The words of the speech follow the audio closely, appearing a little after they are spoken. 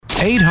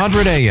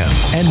800 AM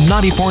and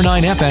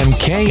 94.9 FM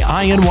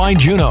KINY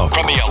Juneau.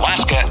 From the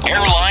Alaska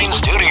Airlines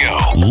Studio.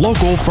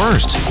 Local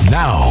first.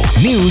 Now,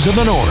 News of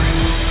the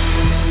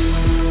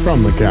North.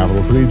 From the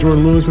capital city,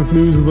 Jordan Lewis with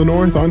News of the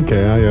North on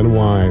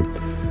KINY.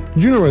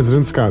 Juneau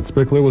resident Scott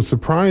Spickler was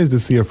surprised to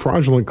see a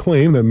fraudulent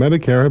claim that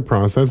Medicare had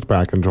processed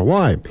back in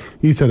July.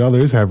 He said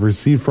others have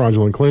received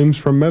fraudulent claims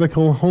from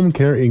Medical Home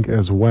Care Inc.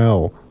 as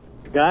well.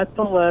 Got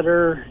the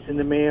letter in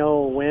the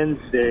mail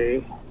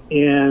Wednesday,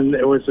 and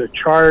there was a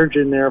charge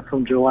in there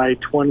from July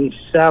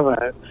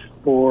 27th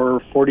for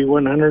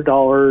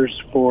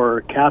 $4,100 for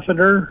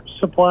catheter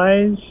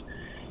supplies,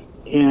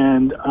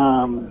 and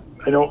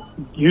I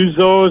don't use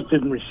those,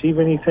 didn't receive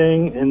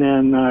anything, and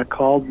then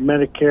called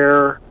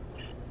Medicare,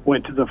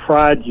 went to the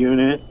fraud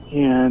unit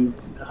and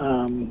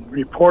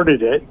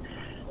reported it,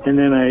 and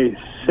then I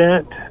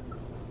sent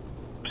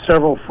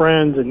several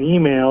friends an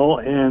email,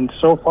 and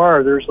so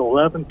far there's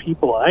 11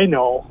 people I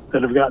know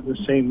that have gotten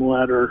the same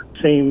letter,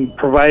 same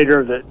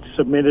provider that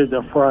submitted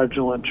the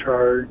fraudulent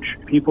charge.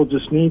 People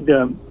just need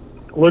to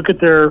look at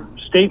their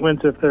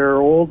statements if they're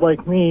old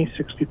like me,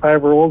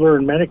 65 or older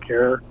in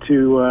Medicare,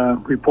 to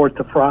report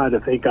the fraud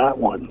if they got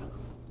one.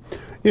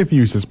 If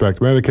you suspect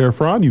Medicare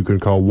fraud, you can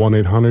call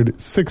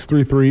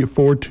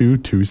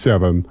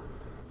 1-800-633-4227.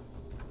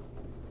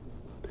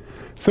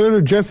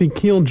 Senator Jesse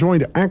Keel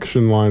joined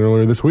Action Line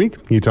earlier this week.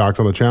 He talks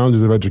on the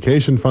challenges of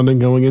education funding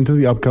going into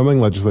the upcoming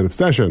legislative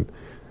session.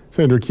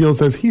 Senator Keel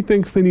says he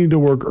thinks they need to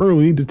work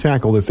early to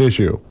tackle this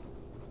issue.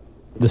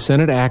 The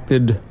Senate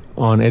acted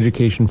on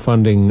education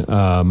funding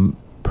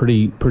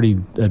pretty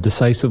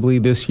decisively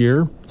this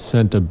year,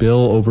 sent a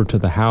bill over to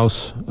the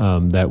House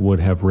that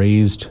would have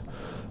raised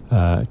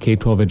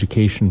K-12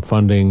 education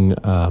funding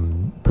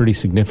pretty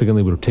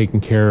significantly, would have taken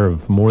care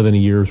of more than a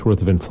year's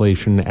worth of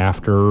inflation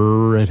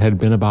after it had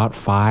been about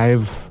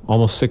 5,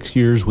 almost 6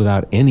 years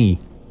without any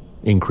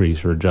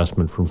increase or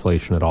adjustment for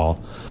inflation at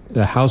all.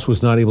 The House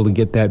was not able to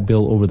get that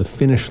bill over the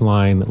finish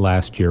line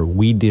last year.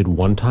 We did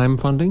one-time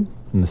funding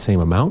in the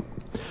same amount.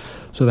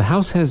 So the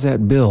House has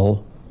that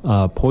bill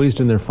poised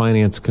in their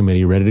Finance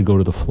Committee, ready to go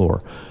to the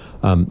floor.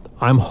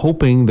 I'm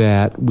hoping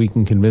that we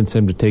can convince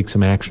them to take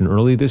some action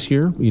early this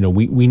year. You know,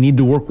 we need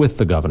to work with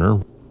the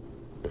governor.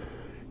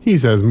 He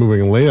says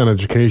moving late on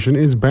education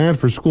is bad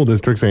for school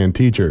districts and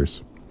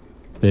teachers.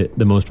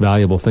 The most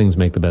valuable things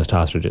make the best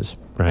hostages,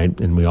 right?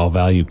 And we all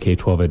value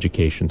K-12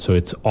 education, so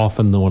it's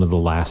often one of the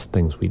last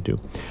things we do.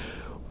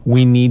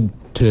 We need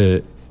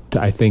to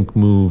I think,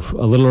 move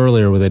a little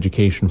earlier with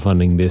education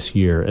funding this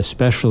year,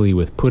 especially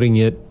with putting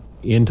it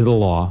into the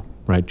law,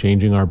 right?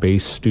 Changing our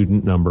base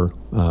student number,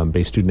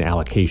 base student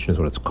allocation is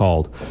what it's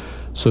called,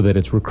 so that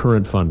it's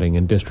recurrent funding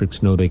and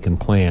districts know they can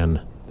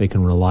plan, they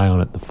can rely on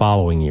it the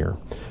following year.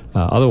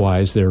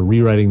 Otherwise, they're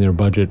rewriting their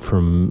budget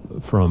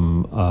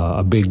from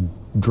a big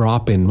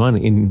drop in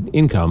money, in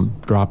income,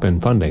 drop in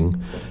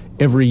funding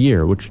every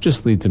year, which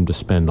just leads them to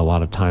spend a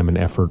lot of time and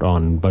effort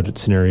on budget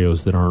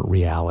scenarios that aren't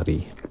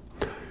reality.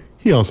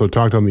 He also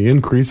talked on the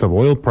increase of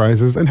oil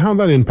prices and how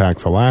that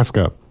impacts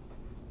Alaska.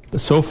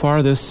 So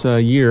far this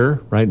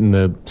year, right, in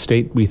the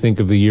state we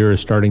think of the year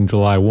as starting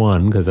July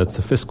 1, because that's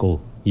the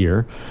fiscal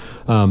year,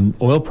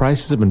 oil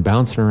prices have been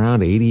bouncing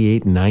around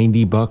 $88,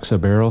 $90 a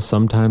barrel,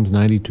 sometimes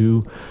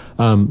 $92.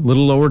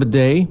 Little lower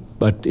today,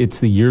 but it's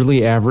the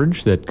yearly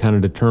average that kind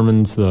of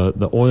determines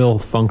the oil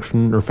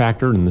function or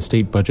factor in the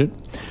state budget.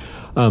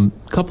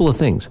 Couple of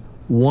things.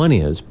 One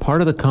is part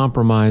of the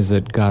compromise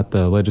that got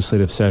the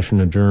legislative session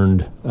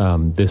adjourned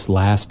this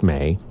last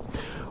May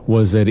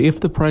was that if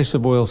the price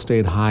of oil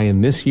stayed high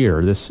in this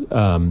year, this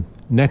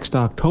next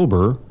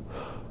October,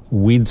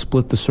 we'd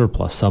split the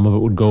surplus. Some of it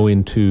would go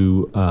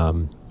into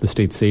the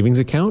state savings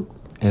account,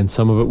 and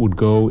some of it would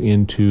go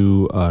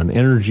into an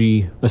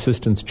energy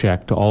assistance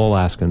check to all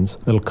Alaskans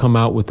that'll come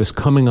out with this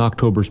coming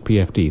October's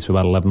PFD, so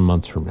about 11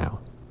 months from now.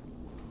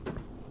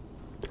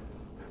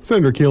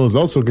 Senator Keel is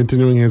also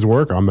continuing his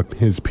work on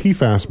his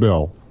PFAS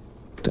bill.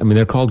 I mean,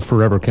 they're called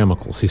forever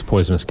chemicals, these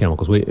poisonous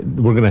chemicals. We're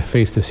going to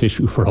face this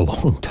issue for a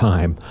long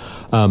time.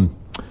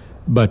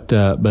 But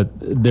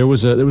there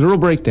was a real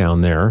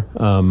breakdown there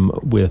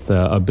with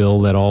a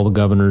bill that all the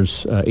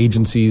governor's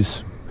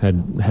agencies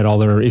had all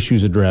their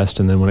issues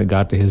addressed, and then when it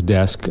got to his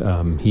desk,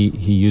 he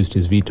used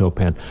his veto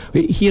pen.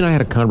 He and I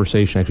had a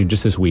conversation actually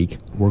just this week.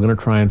 We're going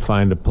to try and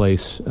find a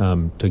place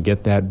to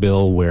get that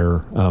bill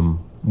where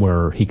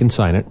he can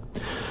sign it.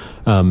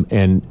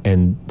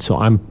 And so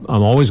I'm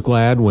always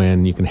glad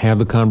when you can have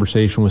the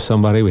conversation with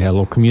somebody. We had a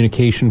little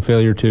communication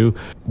failure too.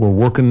 We're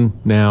working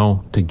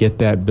now to get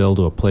that bill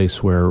to a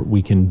place where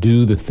we can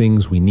do the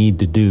things we need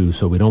to do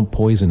so we don't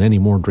poison any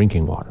more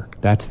drinking water.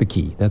 That's the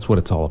key. That's what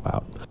it's all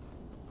about.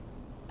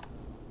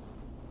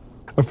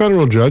 A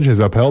federal judge has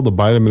upheld the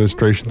Biden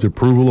administration's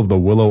approval of the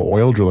Willow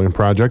oil drilling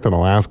project on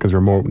Alaska's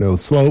remote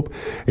North Slope,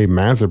 a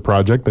massive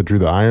project that drew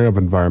the ire of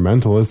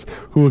environmentalists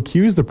who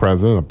accused the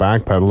president of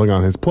backpedaling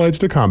on his pledge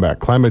to combat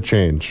climate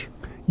change.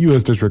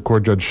 U.S. District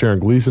Court Judge Sharon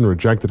Gleason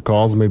rejected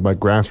calls made by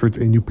grassroots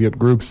Inupiat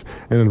groups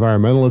and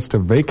environmentalists to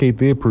vacate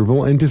the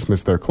approval and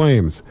dismiss their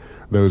claims.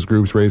 Those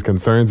groups raised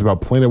concerns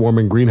about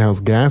planet-warming greenhouse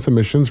gas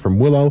emissions from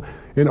Willow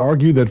and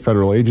argued that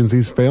federal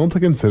agencies failed to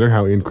consider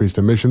how increased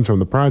emissions from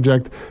the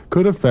project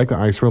could affect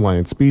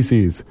ice-reliant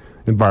species.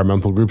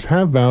 Environmental groups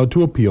have vowed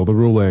to appeal the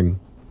ruling.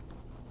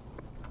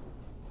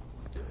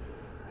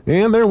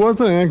 And there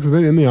was an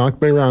accident in the Auk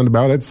Bay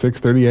roundabout at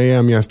 6:30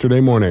 a.m. yesterday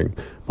morning.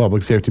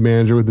 Public Safety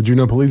Manager with the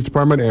Juneau Police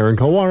Department, Aaron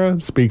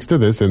Kalwara, speaks to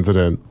this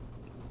incident.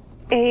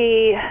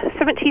 A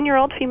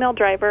 17-year-old female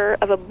driver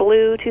of a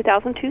blue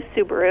 2002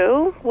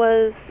 Subaru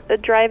was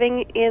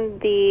driving in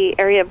the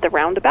area of the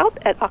roundabout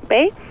at Auk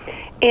Bay,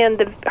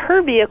 and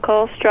her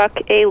vehicle struck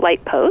a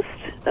light post.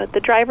 The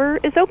driver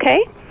is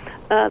okay.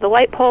 The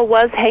light pole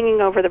was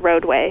hanging over the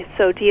roadway,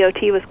 so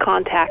DOT was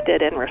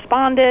contacted and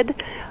responded.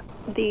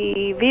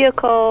 The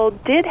vehicle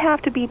did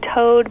have to be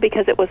towed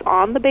because it was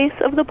on the base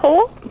of the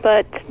pole,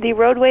 but the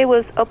roadway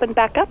was opened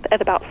back up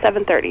at about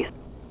 7:30.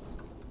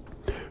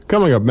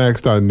 Coming up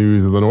next on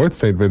News of the North,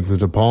 St.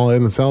 Vincent de Paul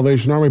and the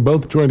Salvation Army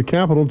both joined a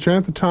Capitol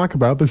chant to talk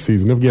about the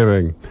season of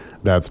giving.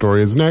 That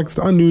story is next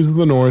on News of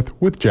the North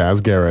with Jazz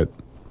Garrett.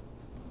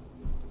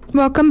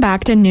 Welcome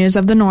back to News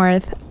of the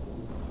North.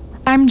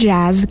 I'm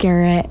Jazz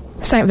Garrett.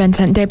 St.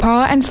 Vincent de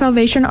Paul and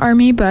Salvation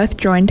Army both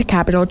joined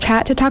Capitol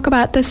Chat to talk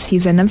about the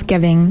season of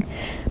giving.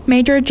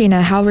 Major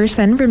Gina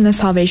Halverson from the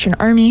Salvation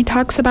Army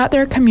talks about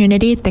their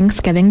community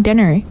Thanksgiving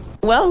dinner.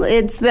 Well,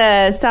 it's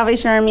the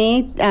Salvation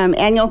Army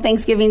annual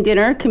Thanksgiving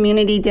dinner,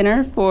 community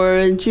dinner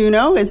for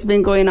Juneau. It's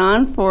been going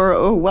on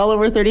for well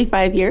over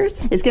 35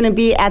 years. It's going to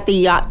be at the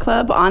Yacht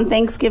Club on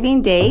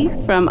Thanksgiving Day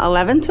from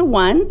 11 to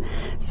 1.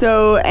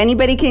 So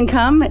anybody can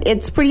come.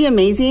 It's pretty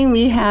amazing.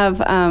 We have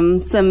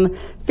some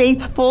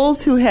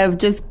faithfuls who have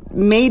just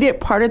made it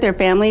part of their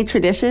family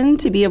tradition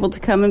to be able to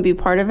come and be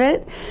part of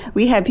it.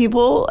 We have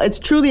people, it's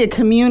truly a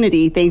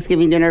community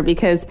Thanksgiving dinner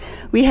because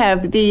we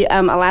have the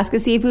Alaska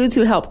Seafoods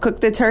who help cook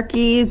the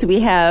turkeys.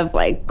 We have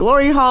like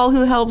Glory Hall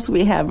who helps.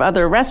 We have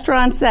other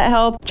restaurants that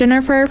help.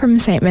 Jennifer from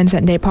St.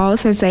 Vincent de Paul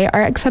says they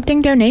are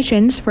accepting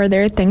donations for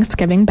their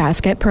Thanksgiving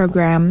basket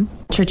program.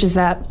 Churches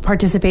that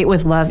participate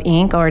with Love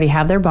Inc. already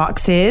have their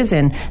boxes,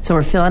 and so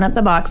we're filling up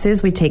the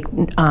boxes. We take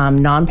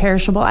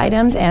non-perishable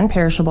items and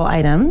perishable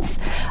items.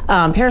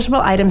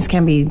 Perishable items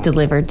can be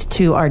delivered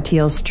to our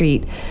Teal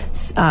Street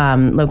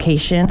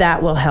location.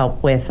 That will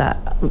help with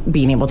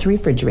being able to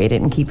refrigerate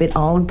it and keep it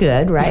all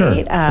good,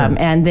 right? Sure.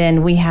 And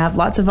then we have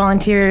lots of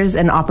volunteers,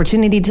 an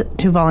opportunity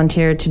to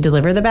volunteer to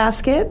deliver the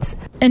baskets.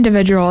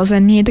 Individuals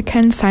in need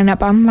can sign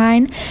up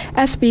online,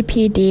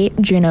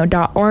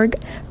 svpdjuneau.org,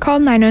 call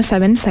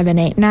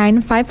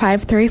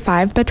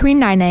 907-789-5535 between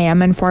 9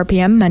 a.m. and 4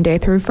 p.m. Monday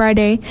through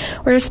Friday,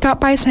 or stop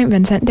by St.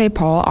 Vincent de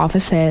Paul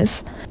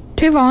offices.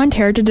 To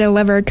volunteer to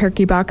deliver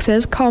turkey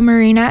boxes, call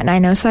Marina at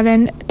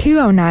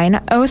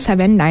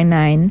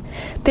 907-209-0799.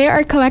 They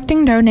are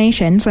collecting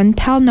donations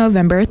until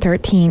November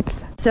 13th.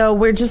 So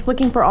we're just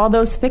looking for all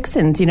those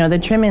fixins, the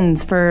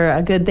trimmings for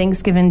a good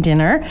Thanksgiving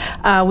dinner.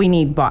 We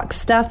need box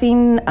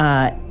stuffing,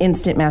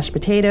 instant mashed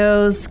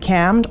potatoes,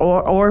 canned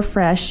or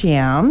fresh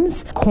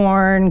yams,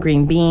 corn,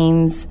 green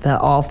beans, the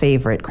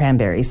all-favorite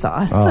cranberry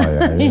sauce. Oh,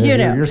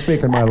 yeah. You're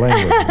speaking my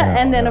language now.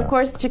 And then, of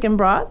course, chicken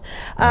broth.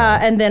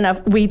 And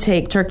then we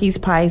take turkeys,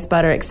 pies,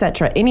 butter,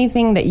 etc.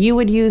 Anything that you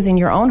would use in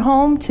your own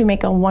home to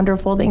make a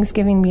wonderful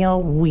Thanksgiving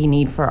meal, we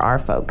need for our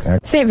folks.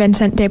 St.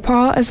 Vincent de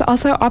Paul is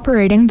also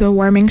operating the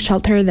warming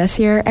shelter this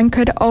year and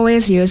could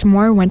always use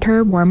more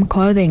winter warm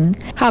clothing.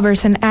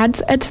 Halverson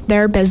adds it's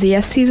their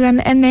busiest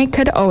season and they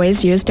could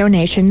always use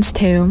donations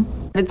too.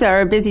 It's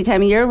our busy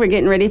time of year. We're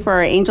getting ready for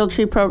our Angel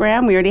Tree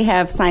program. We already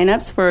have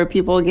sign-ups for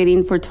people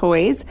getting for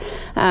toys.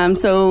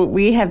 So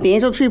we have the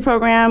Angel Tree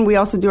program. We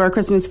also do our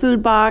Christmas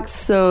food box.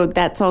 So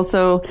that's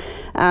also,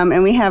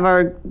 and we have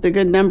the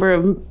good number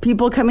of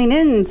people coming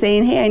in and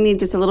saying, hey, I need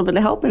just a little bit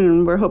of help.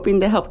 And we're hoping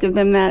to help give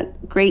them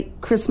that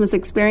great Christmas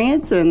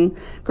experience and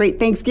great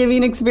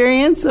Thanksgiving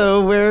experience.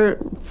 So we're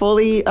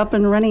fully up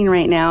and running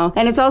right now.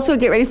 And it's also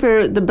get ready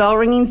for the bell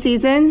ringing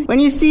season. When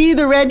you see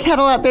the red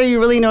kettle out there, you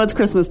really know it's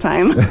Christmas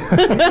time.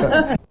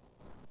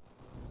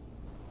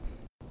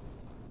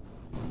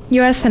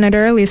 U.S.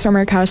 Senator Lisa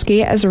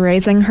Murkowski is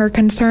raising her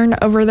concern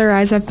over the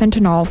rise of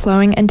fentanyl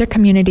flowing into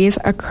communities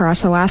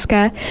across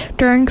Alaska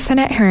during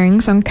Senate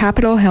hearings on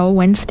Capitol Hill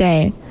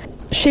Wednesday.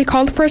 She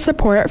called for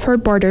support for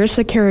border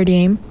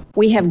security.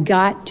 We have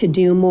got to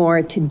do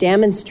more to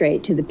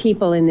demonstrate to the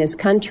people in this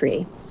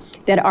country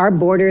that our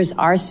borders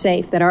are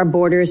safe, that our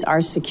borders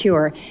are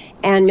secure.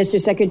 And,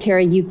 Mr.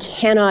 Secretary, you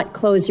cannot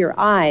close your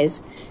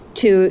eyes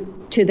to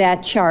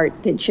that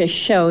chart that just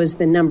shows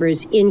the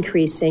numbers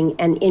increasing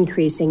and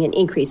increasing and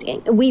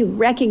increasing. We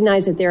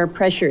recognize that there are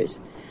pressures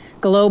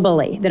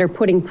globally that are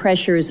putting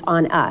pressures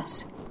on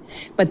us.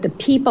 But the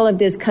people of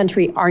this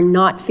country are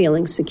not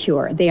feeling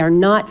secure. They are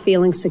not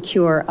feeling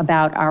secure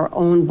about our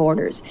own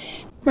borders.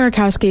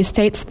 Murkowski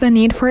states the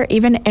need for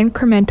even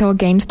incremental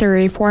gains through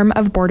reform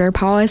of border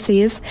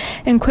policies,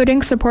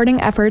 including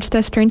supporting efforts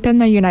to strengthen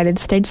the United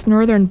States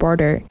northern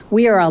border.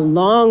 We are a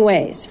long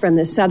ways from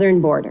the southern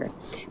border,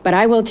 but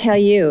I will tell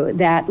you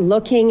that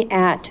looking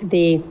at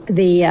the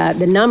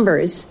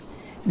numbers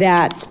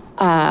that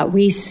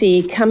we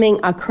see coming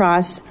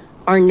across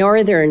our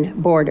northern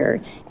border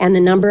and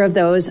the number of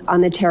those on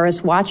the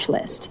terrorist watch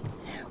list,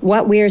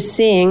 what we're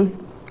seeing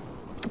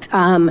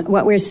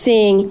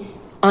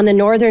on the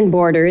northern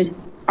borders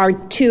are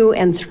 2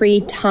 and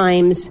 3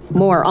 times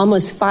more.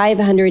 Almost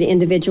 500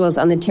 individuals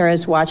on the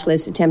terrorist watch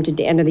list attempted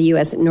to enter the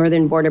U.S. at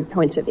northern border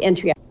points of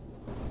entry.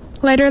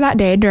 Later that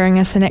day, during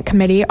a Senate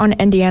Committee on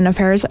Indian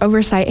Affairs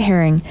oversight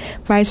hearing,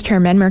 Vice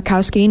Chairman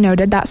Murkowski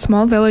noted that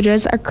small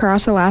villages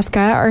across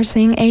Alaska are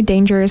seeing a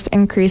dangerous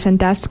increase in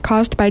deaths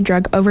caused by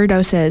drug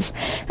overdoses,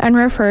 and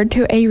referred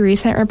to a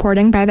recent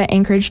reporting by the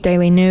Anchorage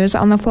Daily News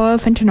on the flow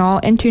of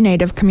fentanyl into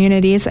Native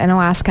communities in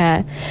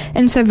Alaska.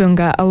 In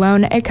Savunga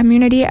alone, a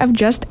community of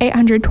just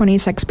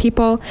 826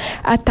 people,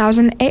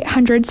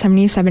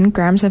 1,877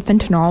 grams of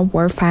fentanyl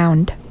were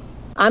found.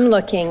 I'm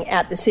looking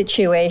at the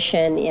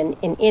situation in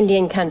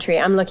Indian country.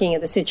 I'm looking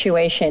at the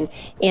situation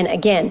in,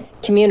 again,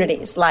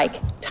 communities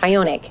like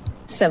Tyonek,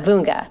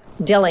 Savunga,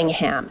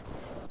 Dillingham,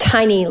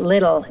 tiny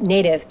little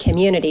Native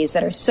communities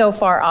that are so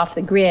far off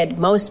the grid,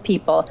 most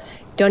people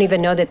don't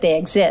even know that they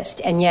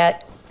exist. And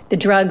yet the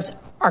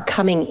drugs are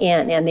coming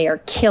in and they are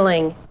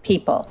killing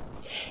people.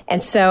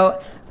 And so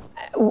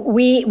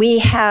we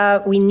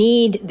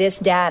need this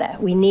data.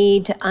 We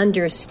need to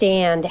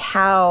understand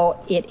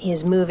how it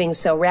is moving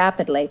so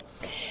rapidly.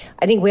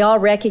 I think we all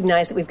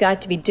recognize that we've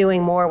got to be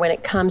doing more when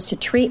it comes to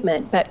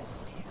treatment, but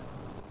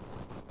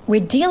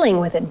we're dealing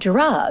with a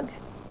drug,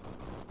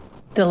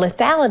 the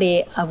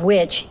lethality of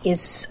which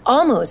is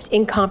almost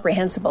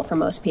incomprehensible for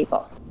most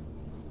people.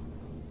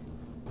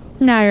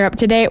 Now you're up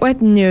to date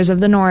with News of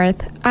the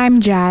North. I'm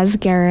Jazz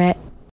Garrett.